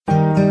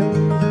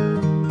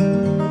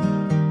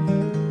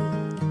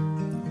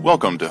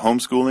Welcome to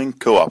Homeschooling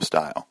Co-op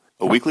Style,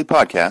 a weekly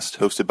podcast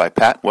hosted by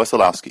Pat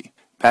Wesolowski.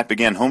 Pat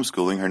began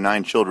homeschooling her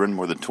 9 children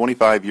more than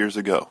 25 years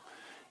ago.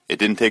 It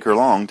didn't take her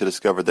long to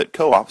discover that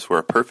co-ops were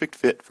a perfect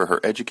fit for her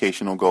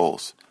educational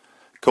goals.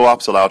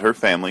 Co-ops allowed her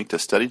family to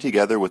study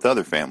together with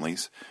other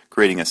families,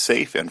 creating a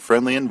safe and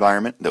friendly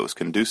environment that was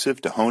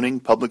conducive to honing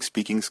public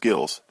speaking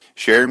skills.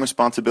 Sharing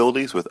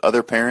responsibilities with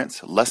other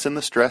parents lessened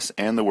the stress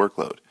and the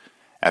workload.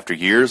 After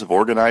years of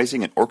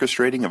organizing and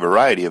orchestrating a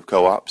variety of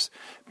co-ops,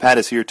 Pat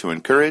is here to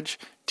encourage,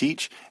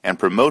 teach, and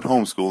promote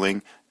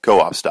homeschooling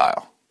co-op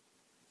style.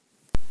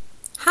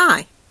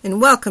 Hi,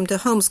 and welcome to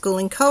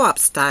Homeschooling Co-op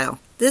Style.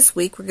 This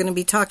week we're going to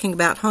be talking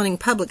about honing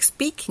public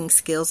speaking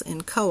skills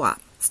in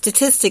co-op.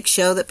 Statistics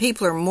show that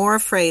people are more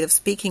afraid of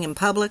speaking in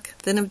public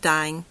than of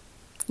dying.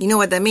 You know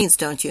what that means,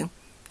 don't you?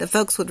 That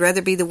folks would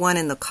rather be the one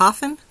in the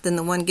coffin than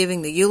the one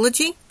giving the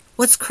eulogy?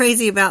 What's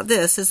crazy about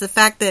this is the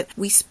fact that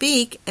we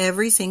speak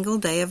every single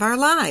day of our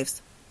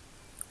lives.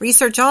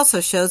 Research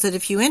also shows that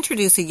if you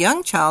introduce a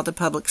young child to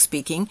public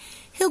speaking,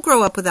 he'll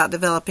grow up without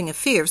developing a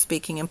fear of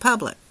speaking in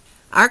public.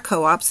 Our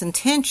co-ops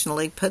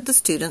intentionally put the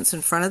students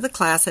in front of the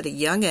class at a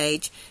young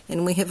age,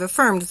 and we have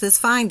affirmed this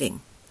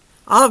finding.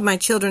 All of my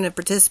children have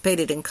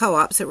participated in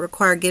co-ops that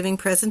require giving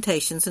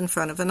presentations in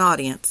front of an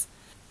audience.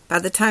 By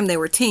the time they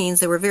were teens,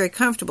 they were very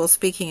comfortable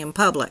speaking in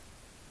public.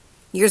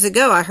 Years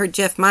ago, I heard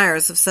Jeff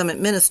Myers of Summit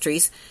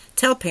Ministries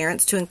tell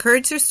parents to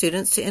encourage their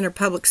students to enter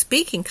public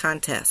speaking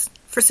contests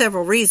for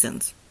several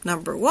reasons.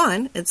 Number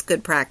 1, it's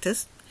good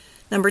practice.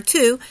 Number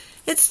 2,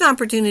 it's an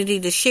opportunity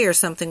to share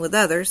something with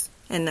others.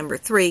 And number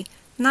 3,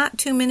 not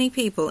too many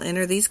people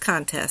enter these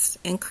contests,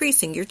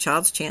 increasing your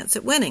child's chance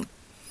at winning.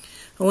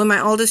 When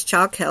my oldest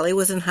child, Kelly,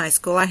 was in high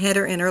school, I had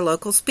her enter a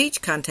local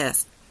speech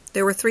contest.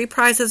 There were 3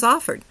 prizes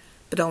offered,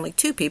 but only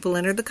 2 people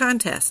entered the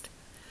contest.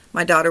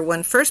 My daughter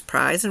won first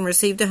prize and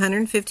received a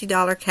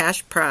 $150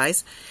 cash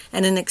prize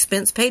and an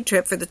expense-paid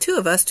trip for the 2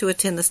 of us to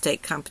attend the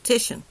state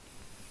competition.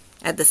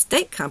 At the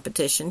state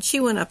competition, she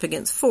went up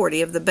against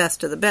 40 of the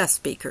best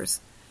speakers.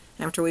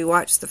 After we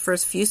watched the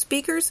first few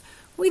speakers,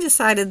 we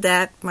decided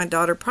that my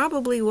daughter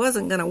probably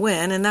wasn't going to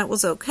win, and that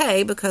was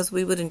okay because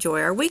we would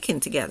enjoy our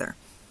weekend together.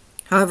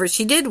 However,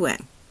 she did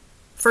win,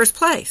 first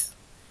place,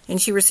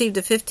 and she received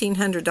a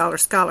 $1,500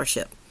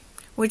 scholarship,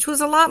 which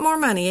was a lot more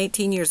money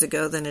 18 years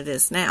ago than it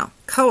is now.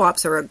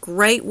 Co-ops are a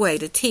great way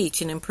to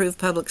teach and improve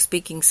public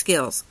speaking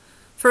skills.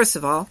 First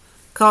of all,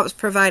 co-ops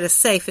provide a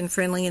safe and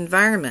friendly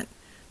environment,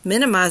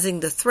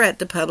 minimizing the threat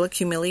to public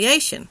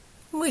humiliation,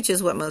 which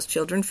is what most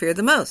children fear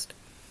the most.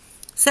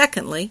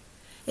 Secondly,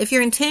 if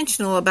you're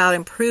intentional about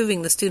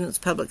improving the students'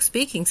 public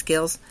speaking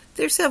skills,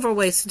 there are several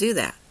ways to do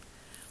that.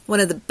 One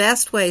of the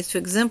best ways to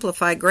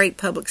exemplify great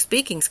public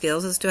speaking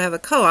skills is to have a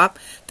co-op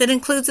that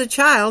includes a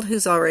child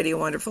who's already a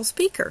wonderful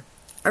speaker.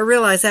 I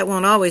realize that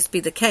won't always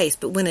be the case,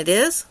 but when it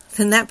is,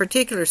 then that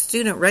particular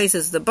student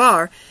raises the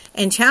bar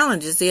and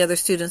challenges the other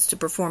students to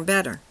perform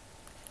better.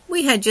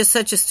 We had just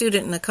such a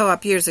student in the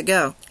co-op years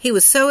ago. He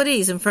was so at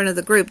ease in front of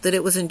the group that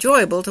it was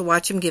enjoyable to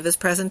watch him give his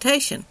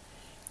presentation.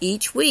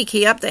 Each week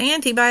he upped the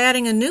ante by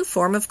adding a new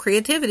form of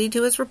creativity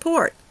to his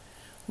report.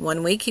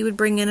 One week he would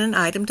bring in an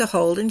item to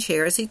hold and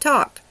share as he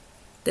talked.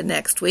 The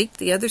next week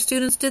the other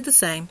students did the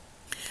same.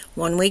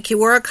 One week he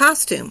wore a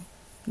costume.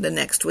 The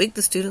next week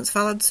the students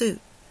followed suit.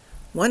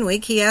 One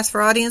week he asked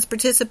for audience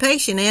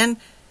participation and,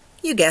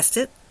 you guessed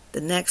it,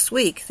 the next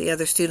week the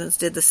other students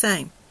did the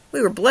same.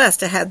 We were blessed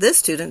to have this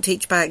student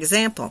teach by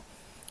example.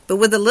 But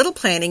with a little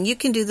planning, you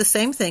can do the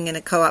same thing in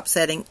a co-op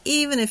setting,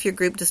 even if your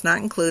group does not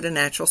include a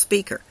natural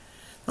speaker.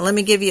 Now, let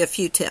me give you a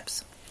few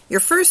tips. Your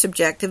first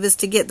objective is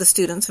to get the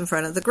students in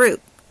front of the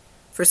group.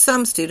 For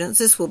some students,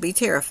 this will be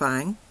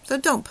terrifying, so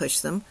don't push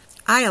them.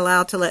 I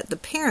allow to let the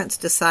parents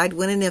decide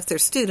when and if their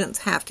students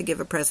have to give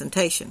a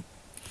presentation.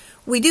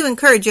 We do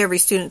encourage every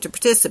student to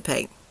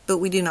participate, but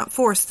we do not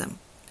force them.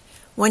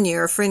 One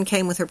year, a friend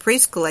came with her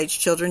preschool-age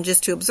children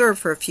just to observe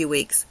for a few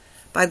weeks.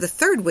 By the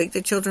 3rd week,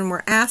 the children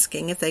were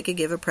asking if they could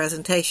give a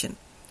presentation.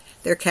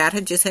 Their cat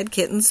had just had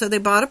kittens, so they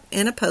bought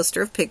in a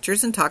poster of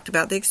pictures and talked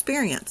about the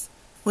experience.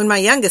 When my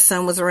youngest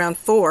son was around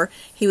 4,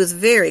 he was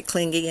very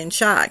clingy and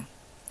shy.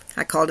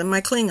 I called him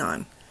my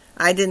Klingon.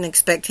 I didn't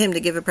expect him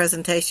to give a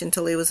presentation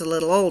till he was a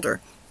little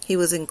older. He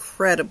was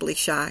incredibly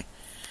shy.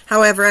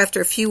 However,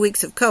 after a few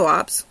weeks of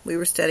co-ops, we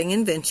were studying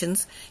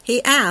inventions,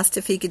 he asked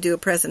if he could do a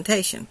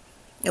presentation.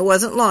 It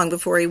wasn't long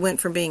before he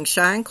went from being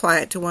shy and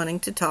quiet to wanting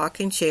to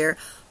talk and share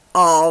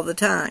all the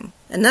time.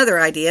 Another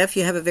idea, if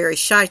you have a very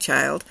shy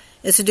child,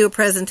 is to do a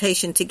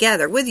presentation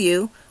together with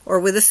you or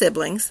with the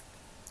siblings.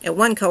 At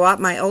one co-op,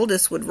 my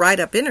oldest would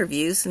write up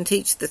interviews and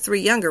teach the 3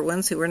 younger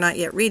ones who were not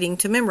yet reading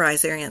to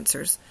memorize their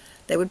answers.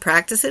 They would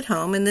practice at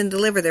home and then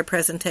deliver their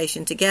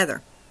presentation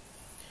together.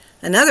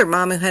 Another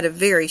mom who had a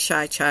very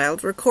shy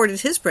child recorded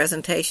his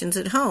presentations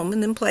at home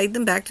and then played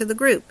them back to the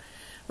group,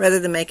 rather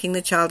than making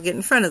the child get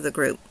in front of the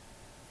group.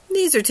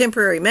 These are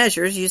temporary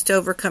measures used to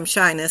overcome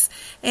shyness,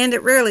 and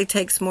it rarely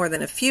takes more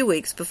than a few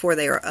weeks before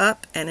they are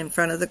up and in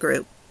front of the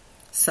group.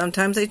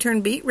 Sometimes they turn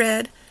beet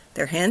red,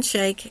 their hands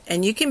shake,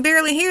 and you can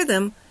barely hear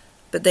them,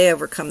 but they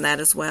overcome that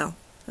as well.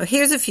 Well,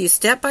 here's a few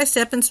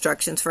step-by-step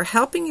instructions for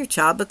helping your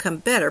child become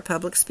better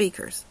public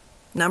speakers.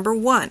 Number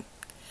 1,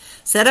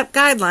 set up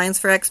guidelines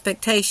for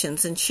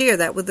expectations and share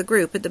that with the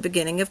group at the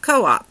beginning of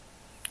co-op,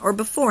 or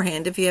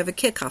beforehand if you have a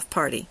kickoff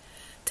party.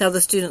 Tell the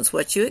students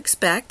what you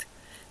expect,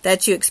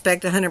 that you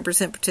expect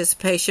 100%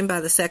 participation by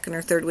the second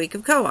or third week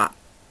of co-op.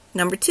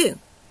 Number 2,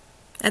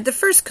 at the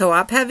first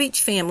co-op, have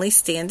each family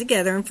stand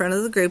together in front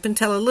of the group and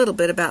tell a little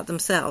bit about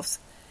themselves.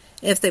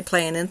 If they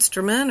play an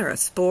instrument or a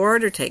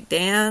sport or take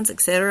dance,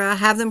 etc.,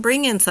 have them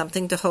bring in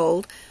something to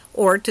hold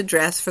or to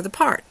dress for the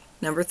part.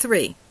 Number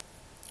 3,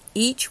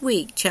 each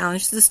week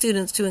challenge the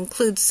students to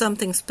include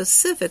something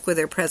specific with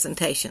their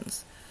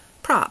presentations.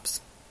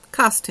 Props,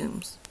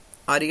 costumes,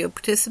 audio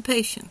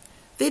participation,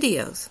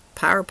 videos,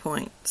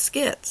 PowerPoint,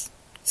 skits,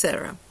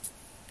 etc.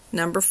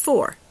 Number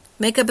 4,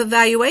 make up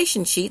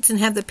evaluation sheets and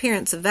have the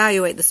parents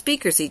evaluate the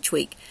speakers each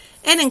week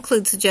and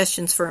include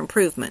suggestions for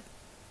improvement.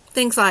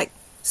 Things like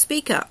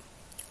speak up,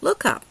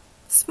 look up,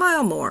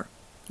 smile more,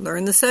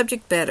 learn the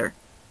subject better,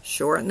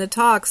 shorten the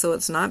talk so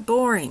it's not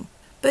boring,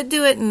 but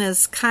do it in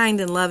as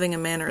kind and loving a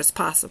manner as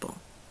possible.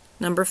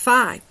 Number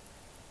 5,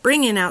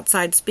 bring in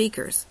outside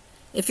speakers.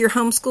 If your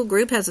homeschool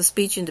group has a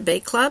speech and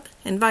debate club,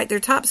 invite their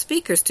top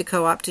speakers to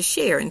co-op to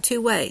share in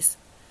 2 ways.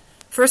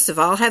 First of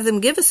all, have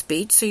them give a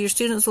speech so your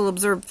students will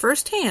observe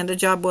firsthand a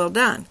job well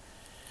done.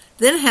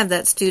 Then have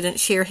that student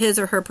share his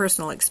or her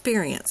personal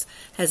experience.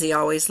 Has he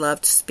always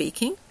loved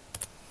speaking?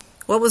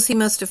 What was he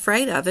most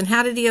afraid of, and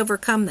how did he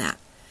overcome that?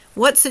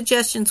 What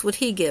suggestions would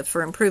he give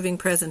for improving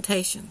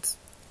presentations?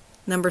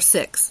 Number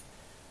 6,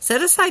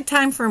 set aside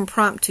time for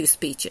impromptu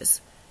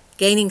speeches.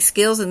 Gaining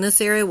skills in this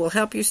area will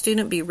help your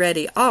student be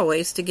ready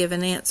always to give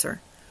an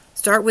answer.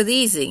 Start with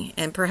easy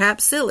and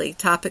perhaps silly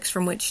topics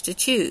from which to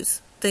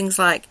choose. Things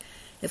like,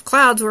 if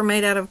clouds were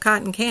made out of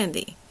cotton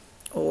candy,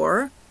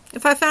 or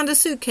if I found a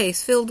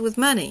suitcase filled with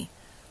money,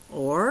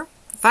 or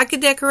if I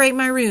could decorate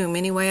my room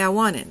any way I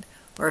wanted,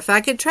 or if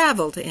I could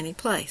travel to any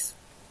place.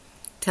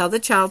 Tell the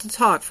child to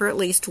talk for at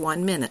least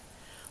 1 minute.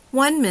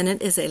 1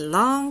 minute is a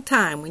long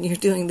time when you're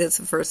doing this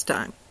the first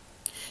time.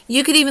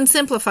 You could even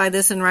simplify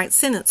this and write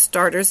sentence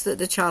starters that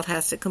the child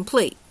has to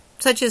complete,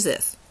 such as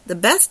this: the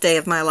best day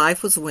of my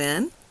life was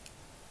when,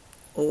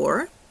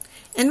 or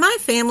in my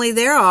family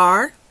there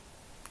are,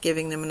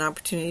 giving them an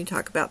opportunity to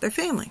talk about their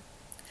family.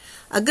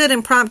 A good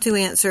impromptu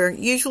answer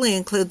usually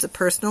includes a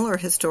personal or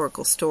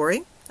historical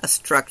story, a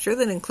structure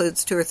that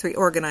includes 2 or 3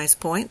 organized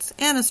points,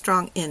 and a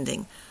strong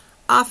ending,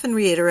 often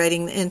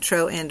reiterating the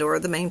intro and or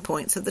the main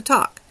points of the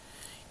talk.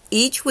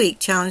 Each week,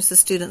 challenge the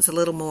students a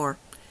little more.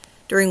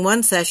 During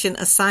one session,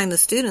 assign the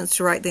students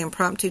to write the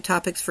impromptu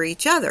topics for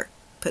each other.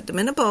 Put them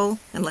in a bowl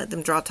and let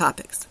them draw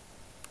topics.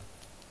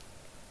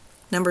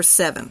 Number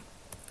 7,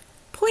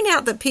 point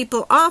out that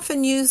people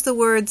often use the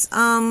words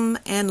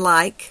and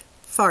like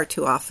far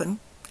too often.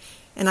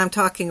 And I'm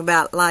talking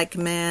about like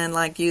man,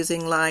 like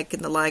using like,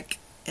 and the like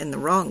in the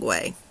wrong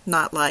way,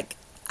 not like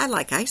I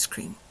like ice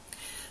cream.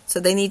 So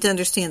they need to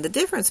understand the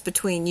difference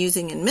between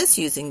using and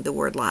misusing the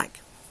word like.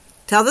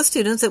 Tell the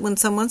students that when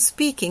someone's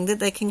speaking that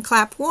they can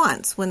clap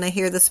once when they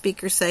hear the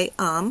speaker say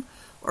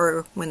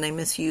or when they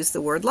misuse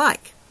the word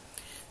like.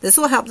 This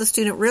will help the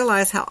student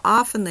realize how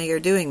often they are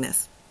doing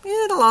this.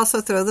 It'll also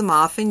throw them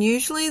off, and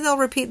usually they'll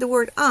repeat the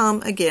word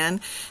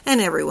again,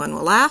 and everyone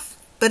will laugh,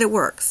 but it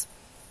works.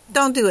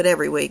 Don't do it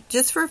every week,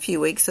 just for a few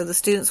weeks so the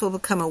students will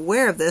become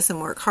aware of this and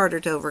work harder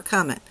to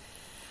overcome it.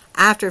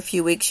 After a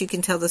few weeks, you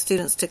can tell the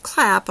students to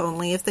clap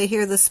only if they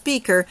hear the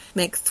speaker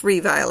make 3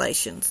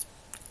 violations.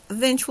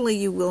 Eventually,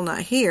 you will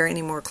not hear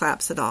any more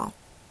claps at all.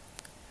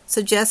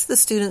 Suggest the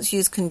students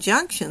use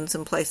conjunctions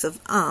in place of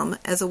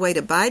as a way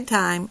to bide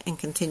time and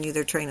continue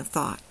their train of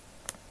thought.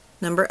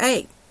 Number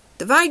 8,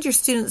 divide your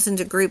students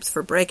into groups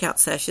for breakout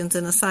sessions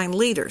and assign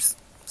leaders,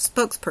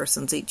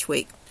 spokespersons each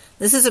week.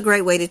 This is a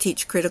great way to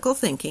teach critical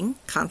thinking,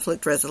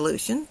 conflict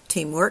resolution,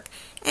 teamwork,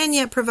 and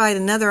yet provide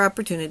another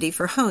opportunity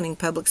for honing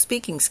public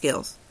speaking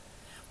skills.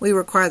 We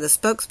require the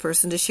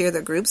spokesperson to share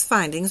their group's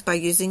findings by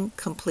using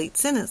complete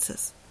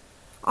sentences.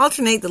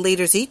 Alternate the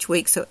leaders each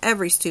week so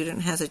every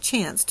student has a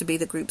chance to be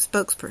the group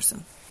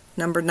spokesperson.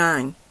 Number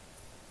 9,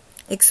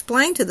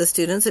 explain to the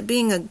students that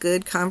being a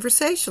good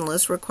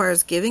conversationalist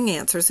requires giving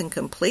answers in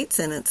complete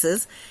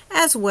sentences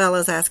as well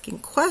as asking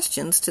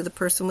questions to the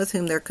person with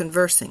whom they're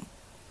conversing.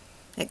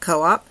 At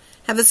co-op,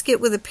 have a skit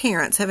with the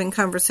parents having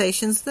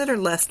conversations that are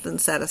less than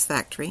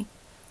satisfactory.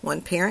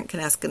 One parent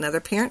can ask another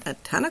parent a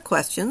ton of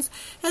questions,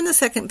 and the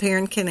second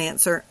parent can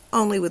answer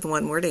only with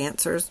one-word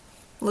answers,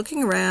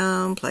 looking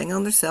around, playing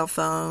on their cell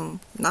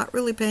phone, not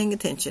really paying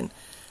attention.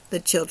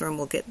 The children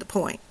will get the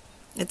point.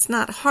 It's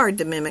not hard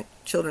to mimic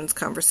children's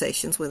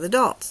conversations with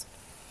adults.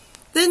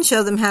 Then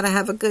show them how to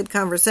have a good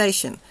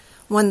conversation,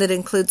 one that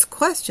includes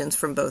questions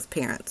from both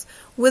parents,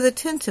 with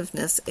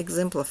attentiveness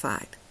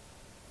exemplified.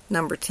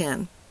 Number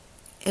 10,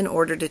 in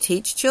order to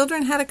teach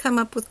children how to come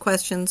up with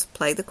questions,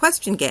 play the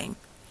question game.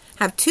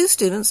 Have 2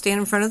 students stand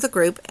in front of the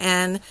group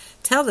and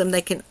tell them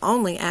they can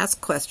only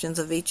ask questions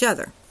of each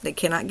other. They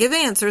cannot give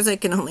answers, they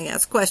can only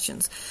ask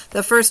questions.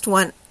 The first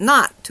one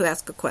not to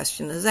ask a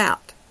question is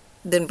out.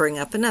 Then bring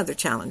up another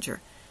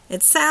challenger.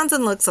 It sounds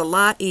and looks a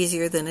lot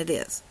easier than it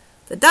is.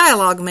 The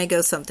dialogue may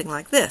go something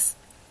like this.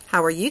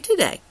 How are you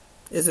today?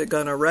 Is it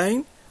gonna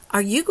rain?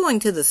 Are you going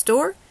to the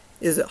store?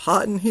 Is it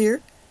hot in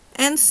here?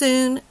 And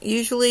soon,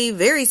 usually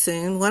very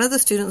soon, one of the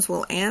students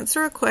will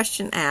answer a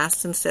question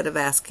asked instead of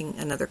asking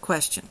another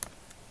question.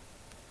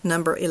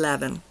 Number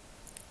 11.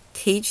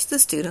 Teach the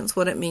students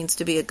what it means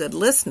to be a good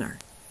listener.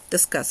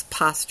 Discuss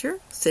posture,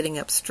 sitting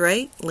up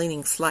straight,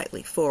 leaning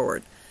slightly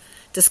forward.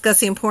 Discuss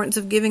the importance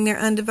of giving their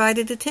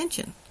undivided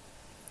attention.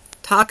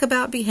 Talk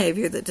about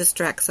behavior that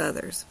distracts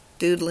others.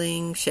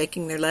 Doodling,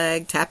 shaking their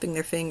leg, tapping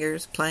their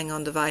fingers, playing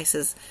on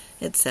devices,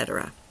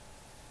 etc.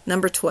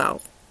 Number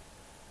 12.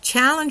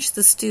 Challenge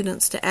the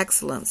students to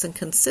excellence and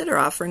consider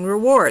offering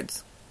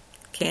rewards.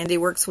 Candy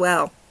works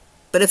well,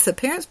 but if the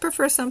parents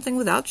prefer something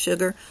without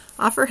sugar,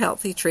 offer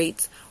healthy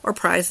treats or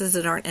prizes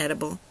that aren't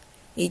edible.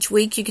 Each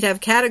week you could have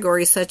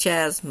categories such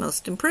as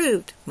most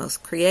improved,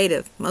 most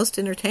creative, most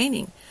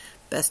entertaining,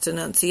 best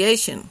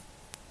enunciation.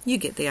 You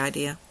get the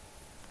idea.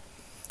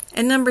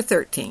 And number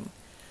 13.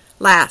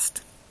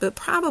 Last, but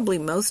probably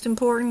most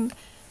important,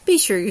 be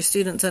sure your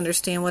students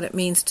understand what it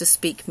means to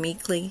speak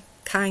meekly,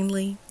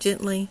 kindly,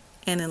 gently,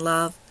 and in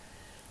love.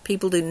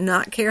 People do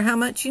not care how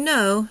much you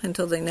know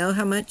until they know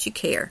how much you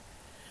care.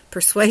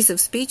 Persuasive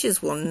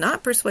speeches will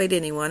not persuade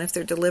anyone if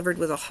they're delivered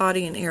with a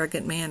haughty and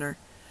arrogant manner.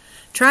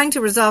 Trying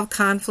to resolve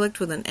conflict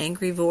with an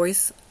angry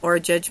voice or a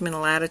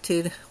judgmental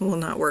attitude will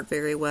not work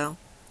very well.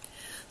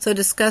 So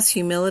discuss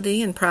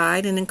humility and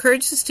pride and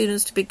encourage the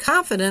students to be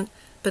confident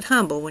but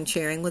humble when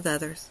sharing with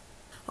others.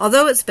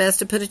 Although it's best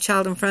to put a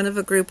child in front of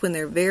a group when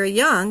they're very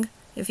young,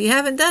 if you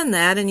haven't done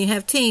that and you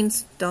have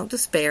teens, don't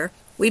despair.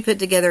 We put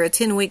together a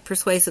 10-week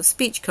persuasive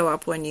speech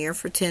co-op one year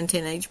for 10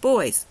 teenage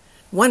boys.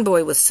 One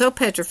boy was so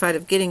petrified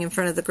of getting in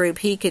front of the group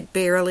he could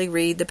barely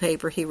read the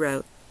paper he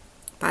wrote.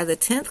 By the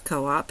 10th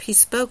co-op, he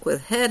spoke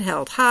with head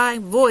held high,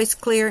 voice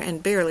clear,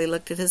 and barely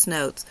looked at his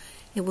notes.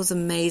 It was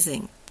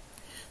amazing.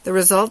 The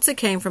results that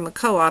came from a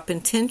co-op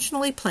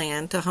intentionally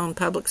planned to hone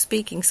public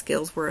speaking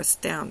skills were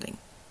astounding.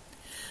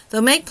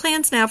 Though make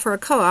plans now for a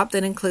co-op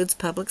that includes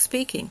public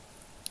speaking.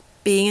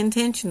 Be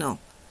intentional.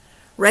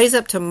 Raise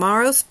up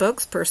tomorrow's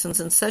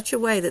spokespersons in such a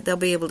way that they'll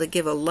be able to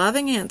give a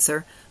loving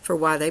answer for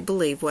why they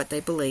believe what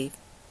they believe.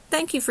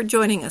 Thank you for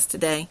joining us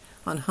today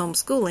on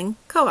Homeschooling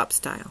Co-op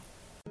Style.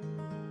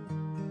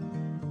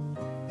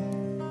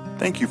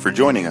 Thank you for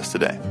joining us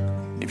today.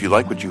 If you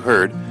like what you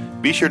heard,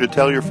 be sure to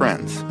tell your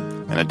friends.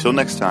 And until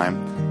next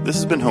time, this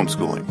has been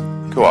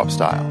Homeschooling Co-op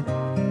Style.